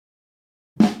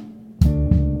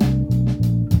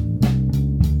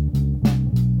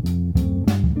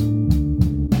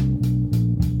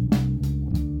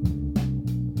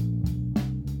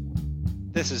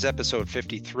This is episode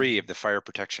 53 of the Fire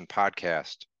Protection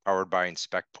Podcast, powered by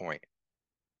Inspect Point.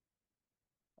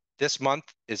 This month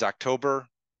is October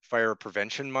Fire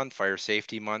Prevention Month, Fire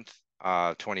Safety Month,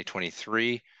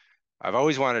 2023. I've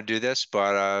always wanted to do this,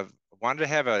 but wanted to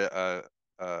have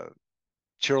a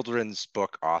children's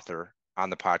book author on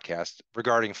the podcast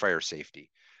regarding fire safety.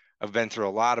 I've been through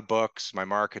a lot of books. My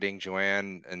marketing,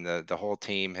 Joanne, and the whole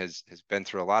team has been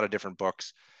through a lot of different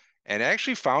books, and I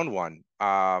actually found one.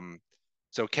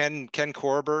 So Ken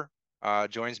Korber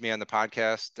joins me on the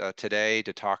podcast today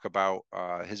to talk about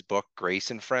his book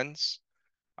Grace and Friends.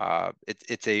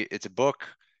 It's a book,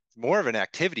 more of an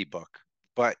activity book,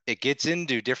 but it gets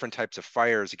into different types of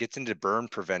fires. It gets into burn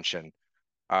prevention,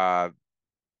 uh,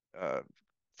 uh,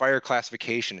 fire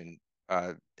classification,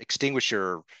 and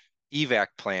extinguisher evac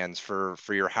plans for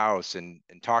your house, and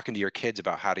talking to your kids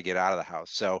about how to get out of the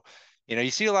house. So,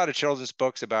 you see a lot of children's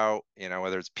books about,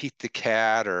 whether it's Pete the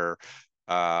Cat or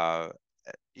uh,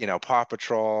 Paw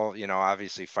Patrol,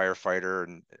 obviously firefighter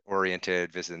and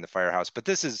oriented, visiting the firehouse. But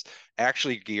this is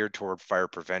actually geared toward fire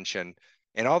prevention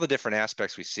and all the different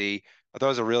aspects we see. I thought it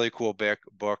was a really cool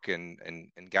book, and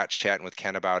got chatting with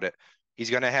Ken about it.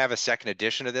 He's going to have a second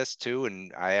edition of this too,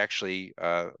 and I actually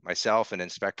myself and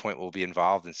Inspect Point will be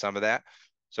involved in some of that.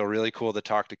 So really cool to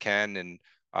talk to Ken. And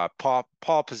Paul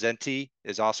Pizzenti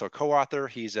is also a co-author.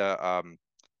 He's a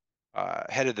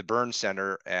head of the burn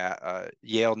center at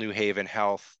Yale New Haven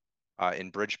Health in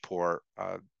Bridgeport,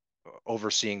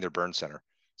 overseeing their burn center.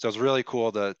 So it's really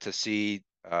cool to see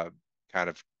kind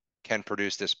of Ken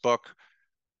produce this book,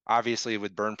 obviously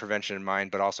with burn prevention in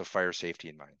mind, but also fire safety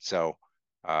in mind. So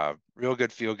real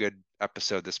good, feel good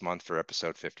episode this month for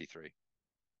episode 53.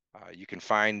 You can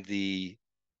find the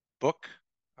book.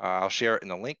 I'll share it in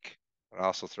the link. I'll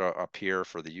also throw it up here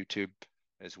for the YouTube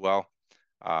as well.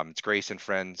 It's Grace and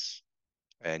Friends,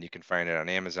 and you can find it on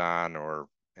Amazon or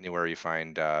anywhere you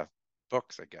find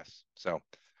books, I guess. So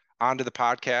on to the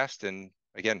podcast. And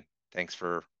again, thanks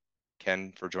for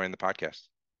Ken for joining the podcast.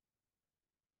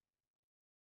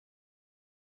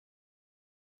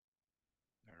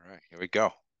 All right, here we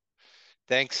go.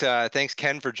 Thanks,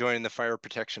 Ken, for joining the Fire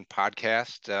Protection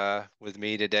Podcast with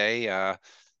me today.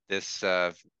 This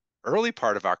early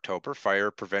part of October, Fire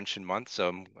Prevention Month. So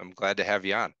I'm glad to have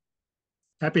you on.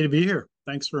 Happy to be here.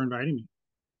 Thanks for inviting me.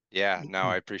 Yeah, no,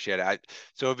 I appreciate it.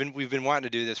 So we've been wanting to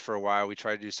do this for a while. We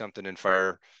try to do something in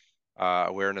Fire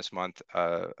Awareness Month,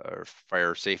 or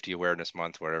Fire Safety Awareness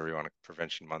Month, whatever you want to,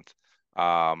 Prevention Month,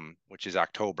 which is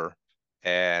October.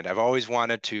 And I've always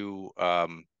wanted to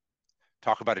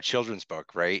talk about a children's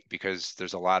book, right? Because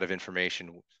there's a lot of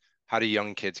information. How do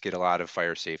young kids get a lot of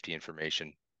fire safety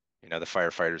information? The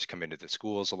firefighters come into the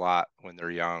schools a lot when they're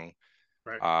young.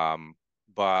 Right. Um,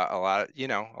 but a lot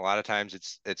of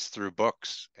times it's through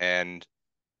books. And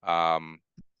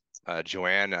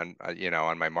Joanne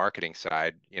on my marketing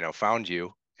side, found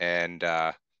you and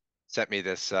sent me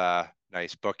this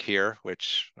nice book here,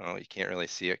 which, well, you can't really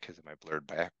see it because of my blurred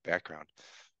background.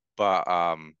 But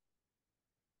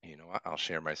you know what? I'll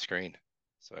share my screen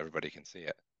so everybody can see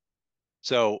it.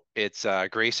 So it's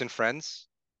Grace and Friends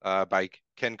by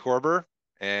Ken Korber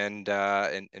and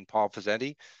Paul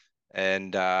Pizzenti.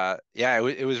 And yeah,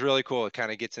 it was really cool. It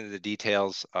kind of gets into the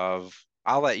details of,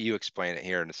 I'll let you explain it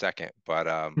here in a second,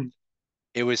 but Hmm.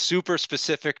 it was super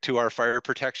specific to our fire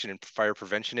protection and fire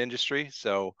prevention industry.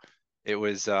 So it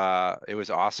was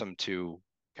awesome to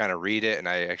kind of read it, and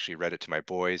I actually read it to my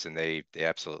boys, and they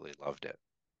absolutely loved it.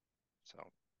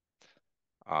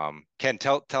 So Ken,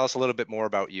 tell us a little bit more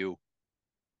about you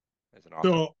as an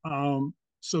author. So,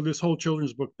 so this whole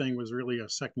children's book thing was really a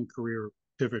second career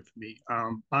pivot for me.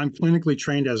 I'm clinically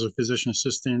trained as a physician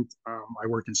assistant. I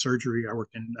worked in surgery. I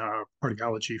worked in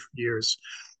cardiology for years.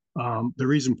 The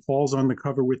reason Paul's on the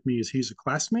cover with me is he's a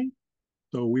classmate.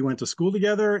 So we went to school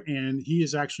together, and he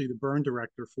is actually the burn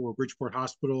director for Bridgeport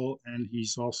Hospital, and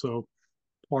he's also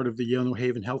part of the Yale New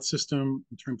Haven Health System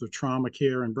in terms of trauma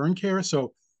care and burn care.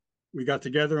 So we got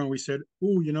together and we said,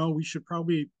 "Oh, we should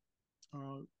probably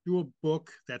do a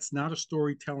book that's not a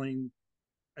storytelling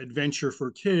adventure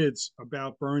for kids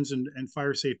about burns and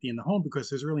fire safety in the home because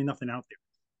there's really nothing out there."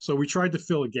 So we tried to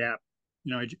fill a gap,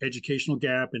 educational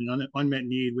gap and unmet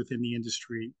need within the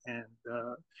industry. And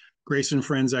Grace and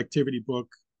Friends activity book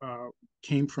uh,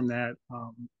 came from that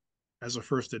as a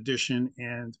first edition.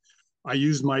 And I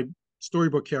used my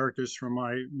storybook characters from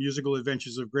my musical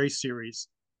Adventures of Grace series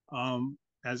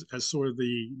as sort of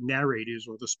the narrators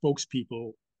or the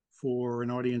spokespeople for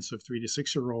an audience of 3 to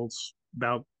 6 year olds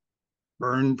about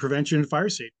burn prevention and fire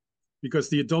safety, because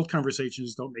the adult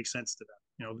conversations don't make sense to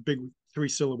them. The big 3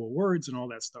 syllable words and all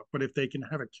that stuff. But if they can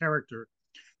have a character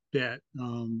that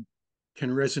can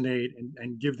resonate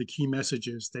and give the key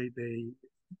messages,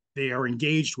 they are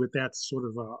engaged with that sort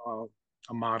of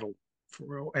a model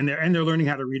for, and they're learning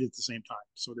how to read at the same time.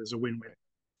 So there's a win-win. Right.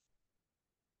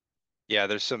 Yeah,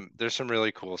 there's some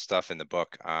really cool stuff in the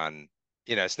book on,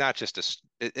 it's not just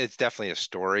it's definitely a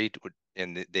story,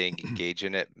 and they engage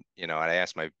in it. I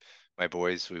asked my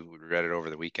boys, we read it over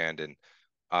the weekend, and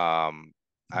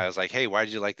I was like, "Hey, why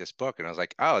did you like this book?" And I was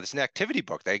like, "Oh, it's an activity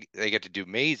book. They get to do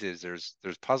mazes.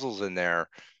 There's puzzles in there.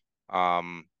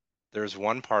 Um, there's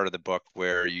one part of the book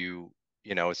where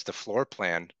it's the floor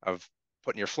plan of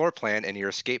putting your floor plan and your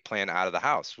escape plan out of the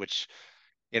house, which,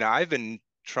 I've been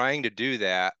trying to do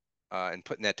that and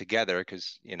putting that together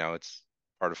because, it's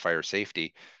part of fire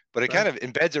safety, but it kind Right,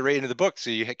 of embeds it right into the book. So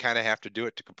you kind of have to do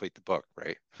it to complete the book,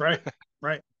 right? right,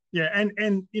 right. Yeah, and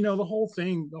the whole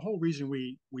thing, the whole reason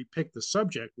we picked the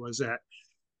subject was that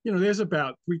there's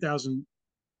about 3,000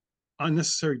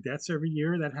 unnecessary deaths every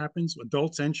year that happens,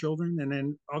 adults and children, and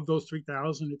then of those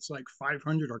 3,000, it's like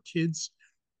 500 are kids.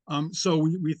 So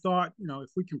we thought, if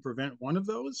we can prevent one of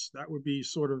those, that would be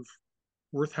sort of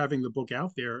worth having the book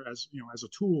out there as as a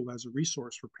tool, as a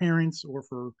resource for parents or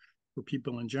for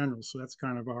people in general. So that's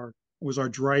kind of our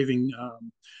driving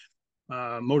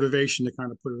motivation to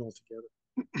kind of put it all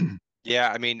together.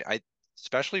 Yeah, I mean,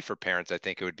 especially for parents, I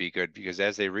think it would be good because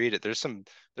as they read it, there's some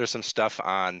stuff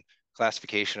on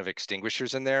classification of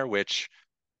extinguishers in there, which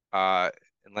uh,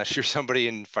 unless you're somebody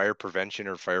in fire prevention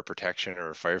or fire protection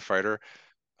or a firefighter,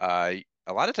 uh,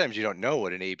 a lot of times you don't know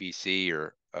what an ABC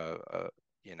or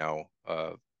you know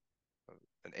uh,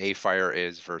 an A fire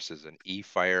is versus an E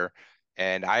fire,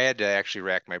 and I had to actually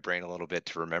rack my brain a little bit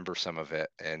to remember some of it,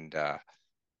 and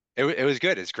it was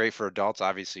good. It's great for adults,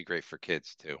 obviously great for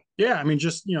kids too. Yeah, I mean,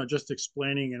 just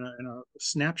explaining in a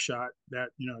snapshot that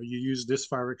you use this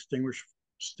fire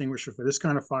extinguisher for this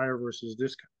kind of fire versus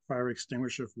this fire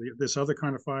extinguisher for this other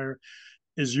kind of fire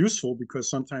is useful because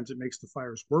sometimes it makes the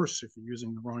fires worse if you're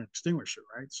using the wrong extinguisher,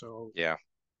 right? So Yeah,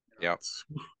 yeah, it's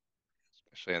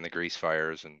especially on the grease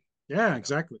fires, and yeah, you know,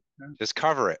 exactly. Yeah. just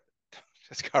cover it.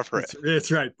 Just cover it.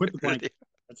 That's right. Put the blanket.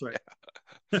 That's right.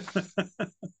 Yeah.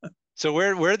 So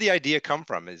where did the idea come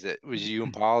from? Was you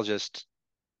and Paul just,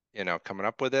 coming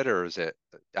up with it, or is it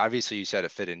obviously you said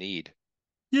it fit a need?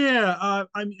 Yeah,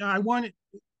 I mean, I wanted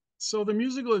so the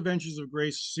Musical Adventures of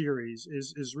Grace series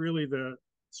is really the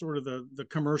sort of the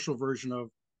commercial version of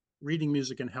reading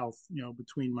music and health.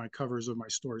 Between my covers of my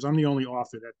stories, I'm the only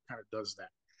author that kind of does that.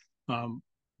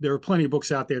 There are plenty of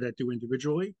books out there that do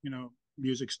individually,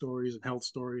 music stories and health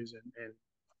stories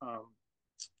and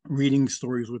reading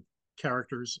stories with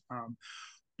characters.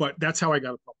 But that's how I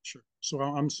got a publisher. So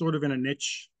I'm sort of in a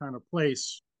niche kind of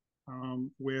place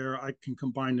where I can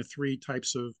combine the three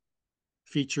types of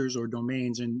features or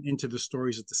domains into the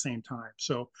stories at the same time.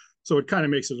 So it kind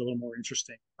of makes it a little more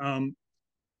interesting.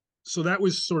 So that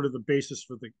was sort of the basis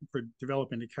for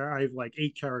developing the I have like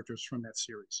 8 characters from that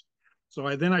series. So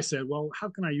I said, well, how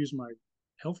can I use my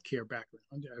healthcare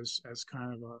background as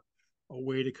kind of a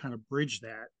way to kind of bridge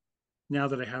that now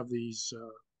that I have these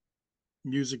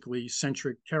musically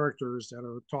centric characters that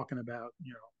are talking about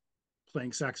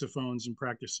playing saxophones and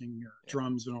practicing Yeah.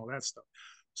 drums and all that stuff.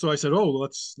 So I said, oh,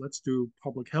 let's do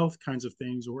public health kinds of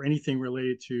things or anything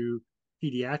related to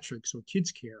pediatrics or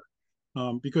kids care,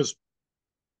 because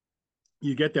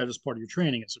you get that as part of your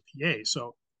training as a PA.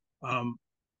 So um,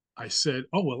 I said,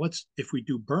 oh well, let's if we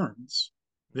do burns,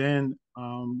 then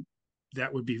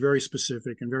that would be very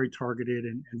specific and very targeted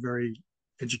and very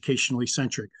educationally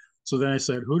centric. So then I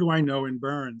said, who do I know in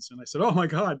burns? And I said, oh my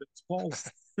God, that's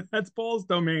Paul's that's Paul's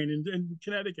domain in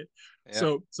Connecticut.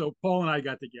 Yeah. So Paul and I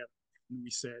got together and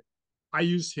we said, I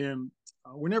use him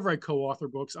whenever I co-author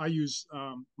books. I use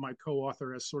my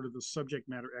co-author as sort of the subject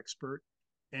matter expert,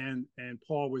 and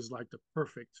Paul was like the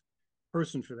perfect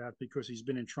person for that because he's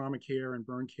been in trauma care and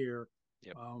burn care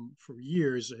Yep. for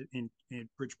years in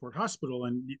Bridgeport Hospital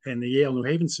and the Yale New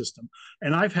Haven system.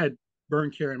 And I've had burn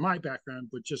care in my background,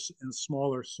 but just in a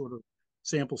smaller sort of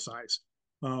sample size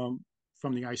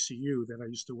from the ICU that I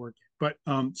used to work in.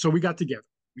 But so we got together.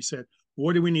 We said,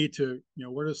 what do we need to,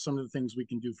 what are some of the things we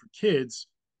can do for kids?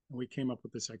 And we came up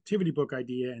with this activity book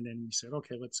idea. And then we said,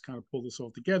 okay, let's kind of pull this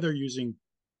all together using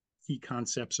key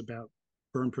concepts about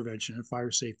burn prevention and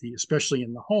fire safety, especially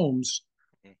in the homes,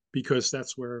 Mhm. because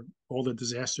that's where all the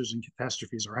disasters and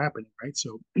catastrophes are happening, right?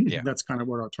 So Yeah. that's kind of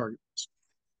what our target is.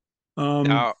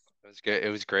 No, it was good. It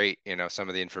was great. Some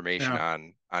of the information Yeah,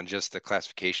 on just the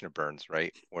classification of burns,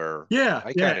 right? Where yeah,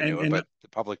 I yeah, kind of knew it, but the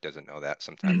public doesn't know that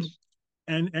sometimes.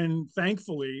 and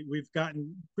thankfully we've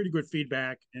gotten pretty good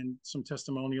feedback and some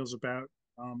testimonials about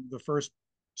the first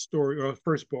story or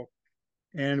first book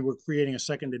And we're creating a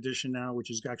second edition now,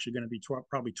 which is actually going to be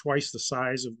probably twice the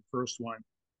size of the first one.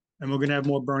 And we're going to have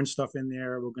more burn stuff in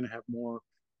there. We're going to have more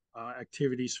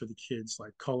activities for the kids,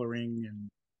 like coloring,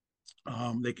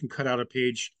 and they can cut out a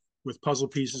page with puzzle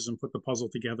pieces and put the puzzle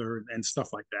together and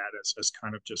stuff like that, as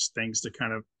kind of just things to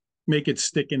kind of make it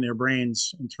stick in their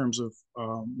brains in terms of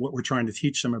what we're trying to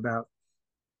teach them about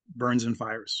burns and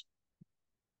fires.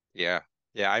 Yeah.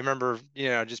 Yeah, I remember,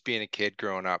 just being a kid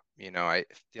growing up, the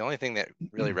only thing that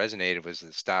really resonated was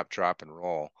the stop, drop, and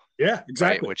roll, Yeah, right?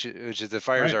 exactly. Which is the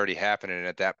fire's Right. already happening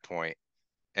at that point.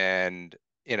 And,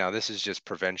 this is just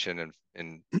prevention,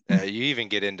 and you even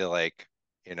get into like,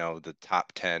 the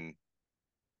top 10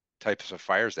 types of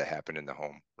fires that happen in the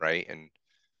home, right?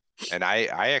 And I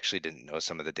actually didn't know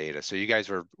some of the data. So you guys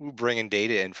were bringing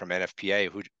data in from NFPA,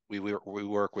 who we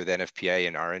work with NFPA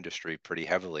in our industry pretty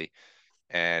heavily,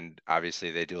 and obviously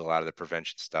they do a lot of the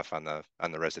prevention stuff on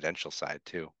the residential side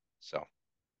too. So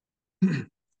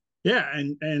Yeah,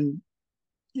 and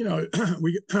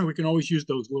we can always use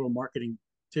those little marketing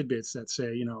tidbits that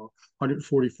say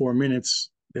 144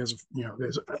 minutes. There's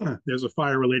a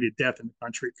fire related death in the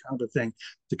country, kind of a thing,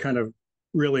 to kind of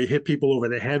really hit people over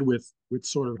the head with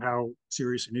sort of how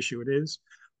serious an issue it is.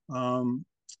 Um,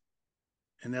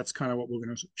 and that's kind of what we're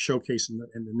going to showcase in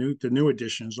the new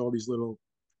editions. All these little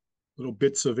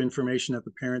bits of information that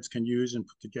the parents can use and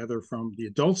put together from the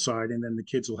adult side, and then the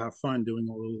kids will have fun doing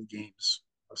all the little games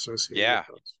associated with yeah,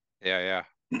 those. yeah.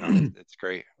 No, it's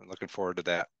great. I'm looking forward to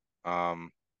that.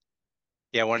 Um,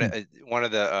 yeah, one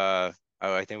of the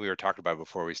I think we were talking about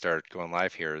before we started going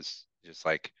live here is just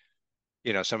like,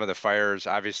 some of the fires,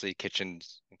 obviously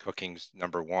kitchens and cooking's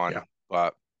number Yeah. one,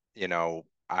 but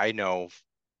I know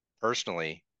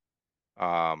personally,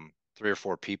 three or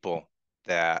four people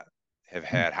that have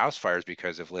had house fires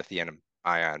because of lithium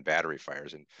ion battery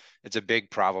fires. And it's a big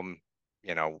problem,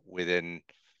 within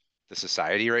the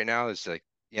society right now. Is like,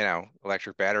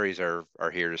 electric batteries are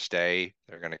here to stay.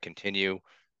 They're going to continue.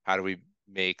 How do we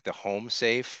make the home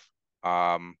safe?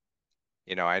 Um,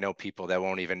 I know people that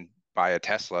won't even buy a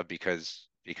Tesla because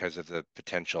of the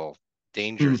potential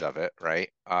dangers Mm, of it, right?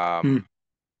 mm.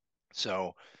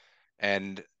 So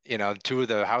and two of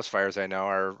the house fires I know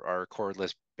are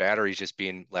cordless batteries just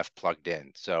being left plugged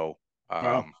in. So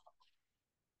Wow.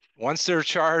 once they're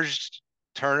charged,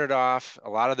 turn it off. A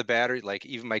lot of the battery, like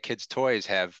even my kids' toys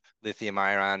have lithium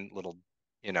ion little,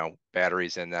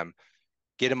 batteries in them.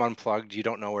 Get them unplugged. You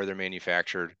don't know where they're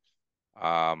manufactured.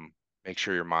 Make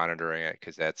sure you're monitoring it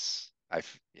because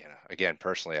again,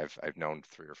 personally, I've known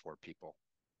three or four people.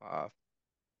 Uh,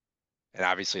 and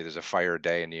obviously there's a fire a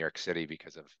day in New York City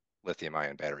because of lithium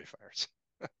ion battery fires.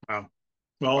 Wow.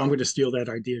 Well, I'm Wow. going to steal that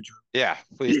idea, Yeah,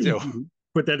 please do. Drew.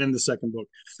 Put that in the second book.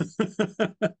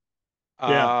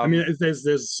 Yeah, I mean, Um,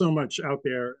 there's so much out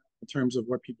there in terms of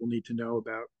what people need to know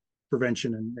about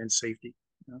prevention and safety.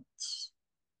 It's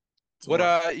a what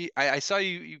lot. I saw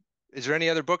is there any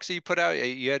other books that you put out?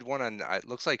 You had one on it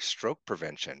looks like stroke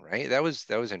prevention, right? That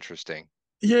was interesting.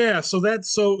 Yeah, so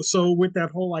with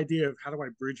that whole idea of how do I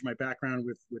bridge my background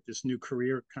with this new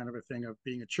career kind of a thing of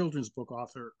being a children's book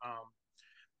author,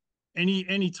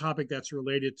 any topic that's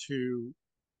related to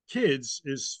kids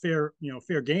is fair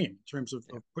game in terms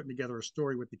Yeah. of putting together a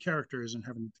story with the characters and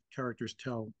having the characters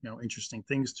tell interesting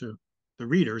things to the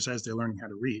readers as they're learning how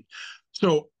to read.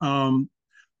 So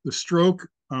the stroke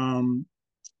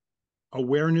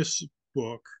awareness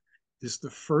book is the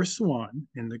first one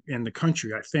in the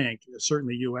country, I think,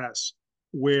 certainly U.S.,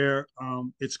 where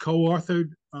it's co-authored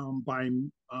by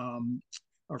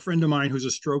a friend of mine who's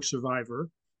a stroke survivor,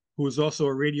 who is also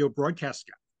a radio broadcast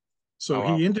guy. So Oh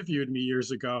wow. he interviewed me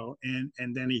years ago, and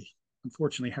then he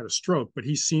unfortunately had a stroke, but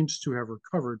he seems to have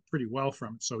recovered pretty well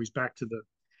from it. So he's back to the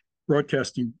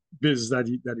broadcasting biz that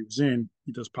he was in.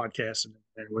 He does podcasts and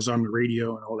was on the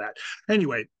radio and all that.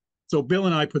 Anyway, so Bill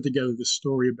and I put together this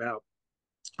story about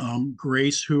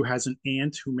Grace, who has an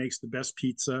aunt who makes the best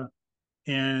pizza,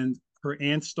 and her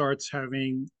aunt starts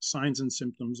having signs and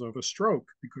symptoms of a stroke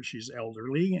because she's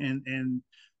elderly, and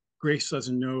Grace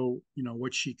doesn't know,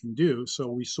 what she can do. So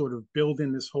we sort of build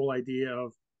in this whole idea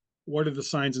of what are the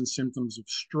signs and symptoms of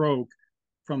stroke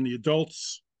from the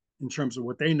adults in terms of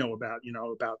what they know about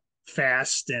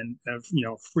fast and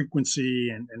frequency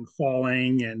and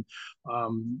falling and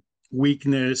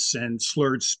weakness and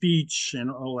slurred speech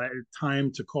and all that, time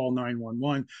to call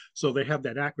 911. So they have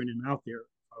that acronym out there,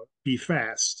 Be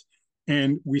Fast.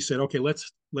 And we said, okay,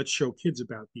 let's show kids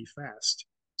about Be Fast.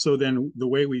 So then the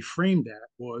way we framed that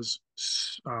was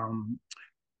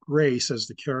Grace, as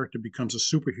the character, becomes a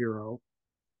superhero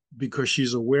because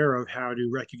she's aware of how to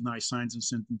recognize signs and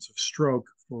symptoms of stroke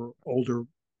for older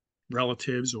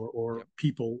relatives or Yep.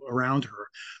 people around her.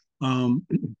 Um,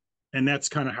 and that's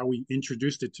kind of how we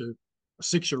introduced it to a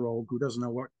 6-year-old who doesn't know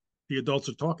what the adults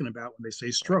are talking about when they say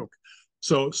Right. stroke.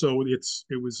 So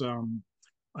it was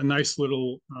a nice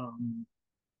little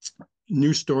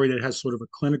news story that has sort of a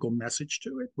clinical message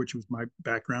to it, which was my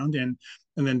background, and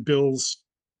then Bill's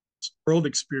world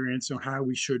experience on how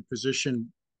we should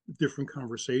position different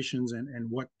conversations and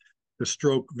what the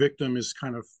stroke victim is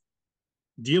kind of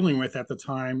dealing with at the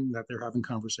time that they're having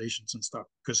conversations and stuff,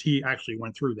 because he actually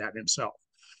went through that himself.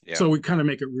 Yeah. So we kind of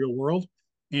make it real world.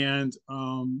 And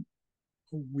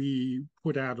we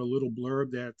put out a little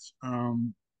blurb that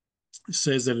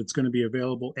says that it's going to be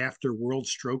available after World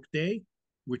Stroke Day,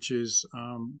 which is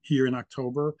here in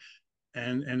October.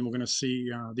 And we're going to see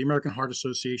the American Heart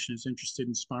Association is interested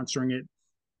in sponsoring it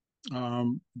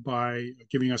by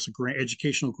giving us a grant,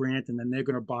 educational grant, and then they're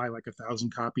going to buy like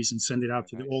 1,000 copies and send it Oh, out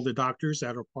to all nice. the doctors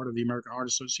that are part of the American Heart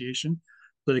Association,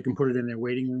 so they can put it in their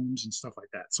waiting rooms and stuff like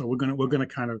that. So we're gonna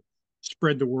kind of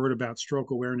spread the word about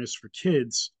stroke awareness for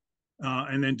kids,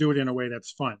 and then do it in a way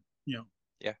that's fun. You know,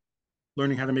 Yeah.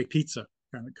 learning how to make pizza,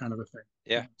 kind of a thing.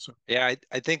 Yeah. So Yeah.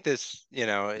 I think this,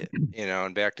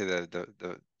 and back to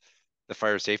the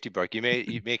fire safety book, you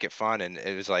make it fun. And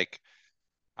it was like,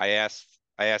 I asked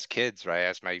kids, right? I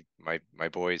asked my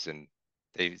boys, and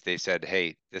they said,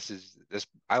 "Hey,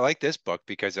 I like this book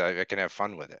because I can have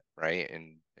fun with it, right?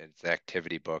 And it's an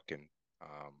activity book, and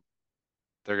um,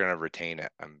 they're gonna retain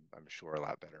it. I'm sure a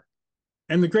lot better.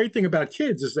 and the great thing about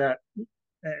kids is that,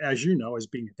 as you know, as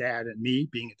being a dad and me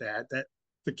being a dad, that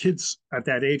the kids at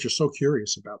that age are so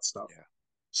curious about stuff. Yeah,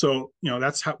 So,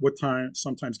 that's what time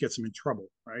sometimes gets them in trouble,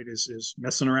 right? Is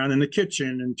messing around in the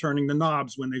kitchen and turning the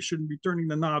knobs when they shouldn't be turning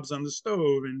the knobs on the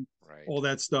stove and right. all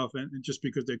that stuff. And just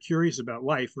because they're curious about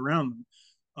life around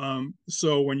them.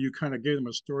 So when you kind of give them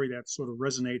a story that sort of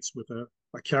resonates with a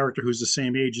character who's the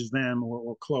same age as them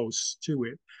or close to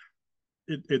it,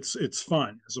 it's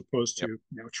fun as opposed to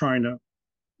Yep. trying to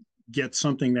get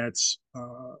something that's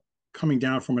coming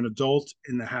down from an adult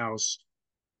in the house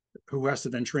who has to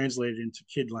then translate it into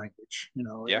kid language.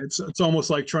 Yeah. It's almost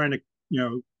like trying to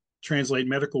translate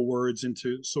medical words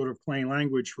into sort of plain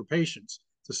language for patients.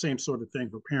 It's the same sort of thing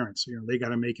for parents. They got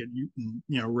to make it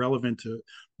relevant to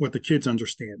what the kids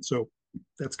understand. So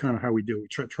that's kind of how we do. We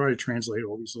try to translate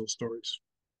all these little stories.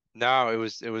 No, it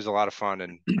was a lot of fun,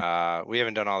 and we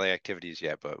haven't done all the activities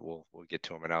yet, but we'll get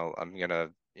to them. And I'm gonna,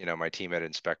 my team at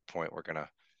Inspect Point, we're gonna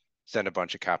send a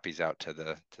bunch of copies out to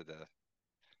the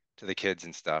kids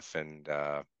and stuff, and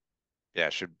yeah,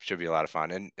 should be a lot of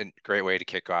fun, and great way to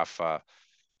kick off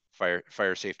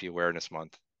Fire Safety Awareness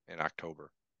Month in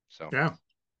October. So, Yeah,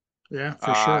 yeah, for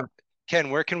uh, sure. Ken,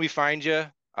 where can we find you?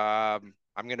 I'm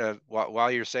gonna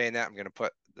while you're saying that, I'm gonna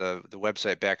put the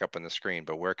website back up on the screen.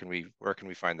 But where can we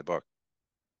find the book?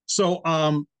 So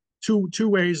two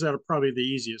ways that are probably the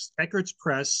easiest.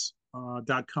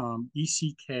 EckertsPress.com,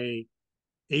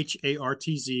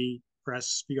 ECKHARTZ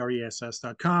press,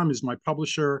 PRESS.com is my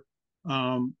publisher.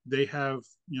 They have,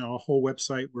 a whole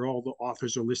website where all the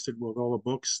authors are listed with all the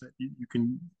books that you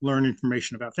can learn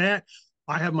information about that.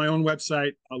 I have my own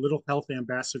website,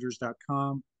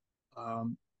 littlehealthambassadors.com.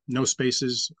 No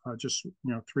spaces, just,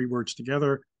 3 words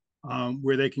together,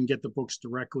 where they can get the books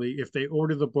directly. If they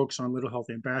order the books on Little Health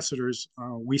Ambassadors,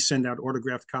 we send out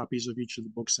autographed copies of each of the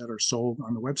books that are sold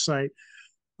on the website.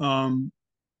 Um,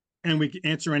 and we can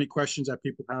answer any questions that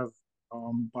people have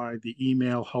by the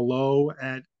email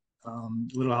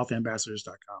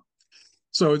hello@littlehealthambassadors.com.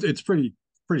 So it's pretty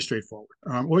straightforward.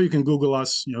 Or you can Google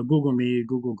us, Google me,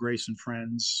 Google Grace and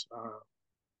Friends,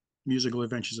 Musical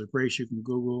Adventures of Grace. You can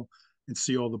Google and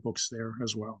see all the books there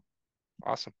as well.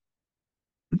 Awesome.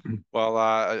 Well,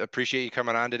 I appreciate you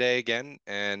coming on today again,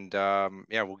 and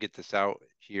yeah, we'll get this out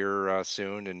here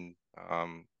soon, and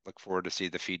look forward to see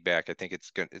the feedback. I think it's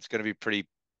gonna be pretty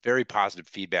very positive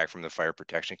feedback from the fire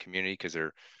protection community because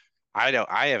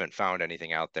I haven't found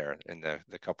anything out there in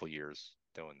the couple years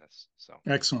doing this. So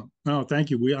Excellent. No, thank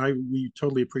you. We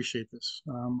totally appreciate this.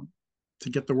 To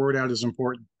get the word out is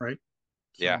important, right?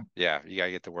 yeah, So, yeah, you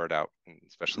gotta get the word out, and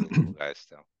especially the little guys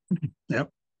still. yep.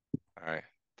 All right.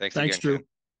 Thanks Thanks, again, Ken. Drew. Yep.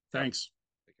 Thanks.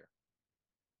 Take care.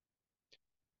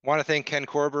 Want to thank Ken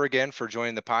Korber again for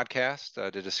joining the podcast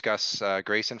to discuss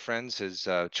Grace and Friends, his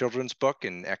children's book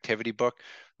and activity book.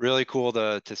 Really cool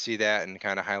to see that and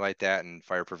kind of highlight that in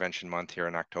Fire Prevention Month here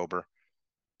in October.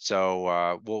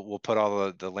 So we'll put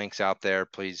all the links out there.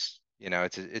 Please,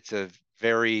 it's a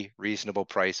very reasonable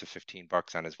price of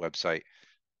 $15 on his website.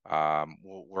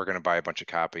 We're going to buy a bunch of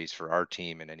copies for our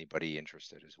team and anybody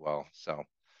interested as well. So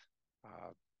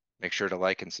uh, make sure to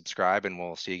like and subscribe, and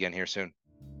we'll see you again here soon.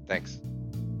 Thanks.